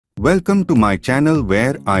Welcome to my channel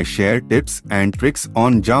where I share tips and tricks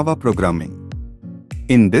on Java programming.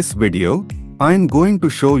 In this video, I'm going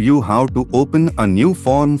to show you how to open a new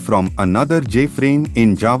form from another JFrame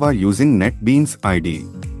in Java using NetBeans IDE.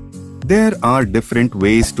 There are different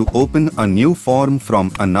ways to open a new form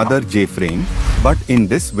from another JFrame, but in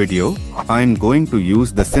this video, I'm going to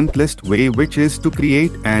use the simplest way, which is to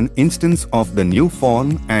create an instance of the new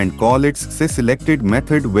form and call its selected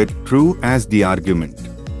method with true as the argument.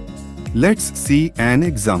 Let's see an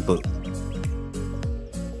example.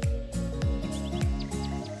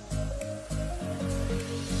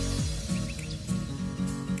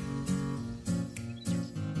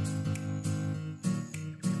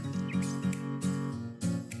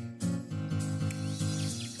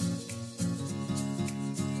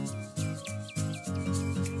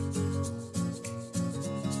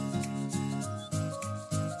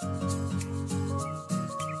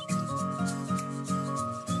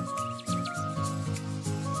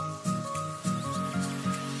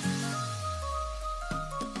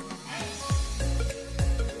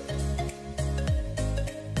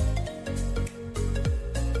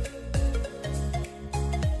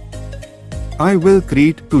 I will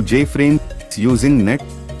create two JFrames using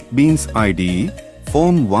NetBeans IDE,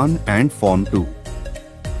 Form 1 and Form 2.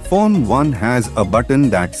 Form 1 has a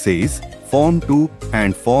button that says Form 2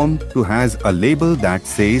 and Form 2 has a label that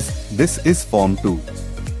says this is Form 2.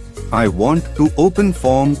 I want to open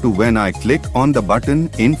Form 2 when I click on the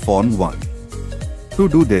button in Form 1. To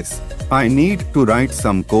do this, I need to write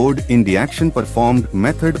some code in the actionPerformed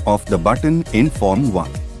method of the button in Form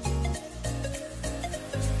 1.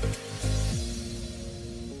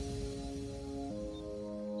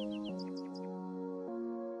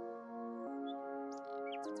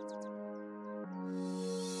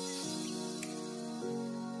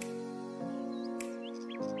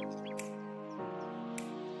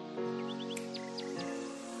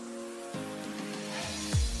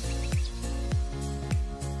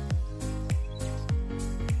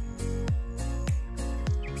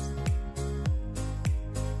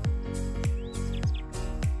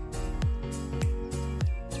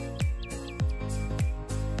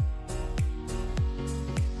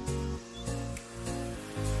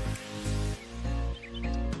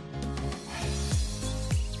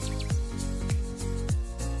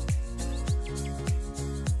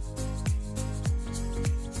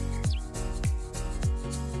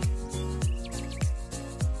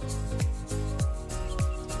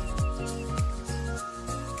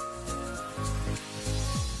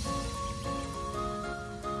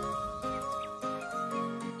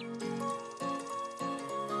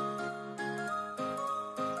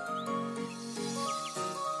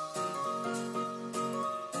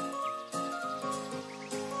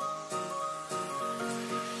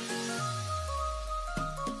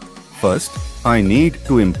 First, I need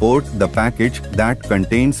to import the package that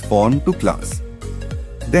contains Form2 class.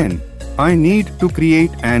 Then, I need to create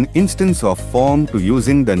an instance of Form2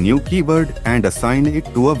 using the new keyword and assign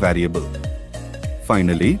it to a variable.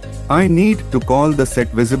 Finally, I need to call the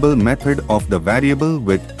setVisible method of the variable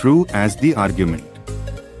with true as the argument.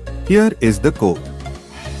 Here is the code.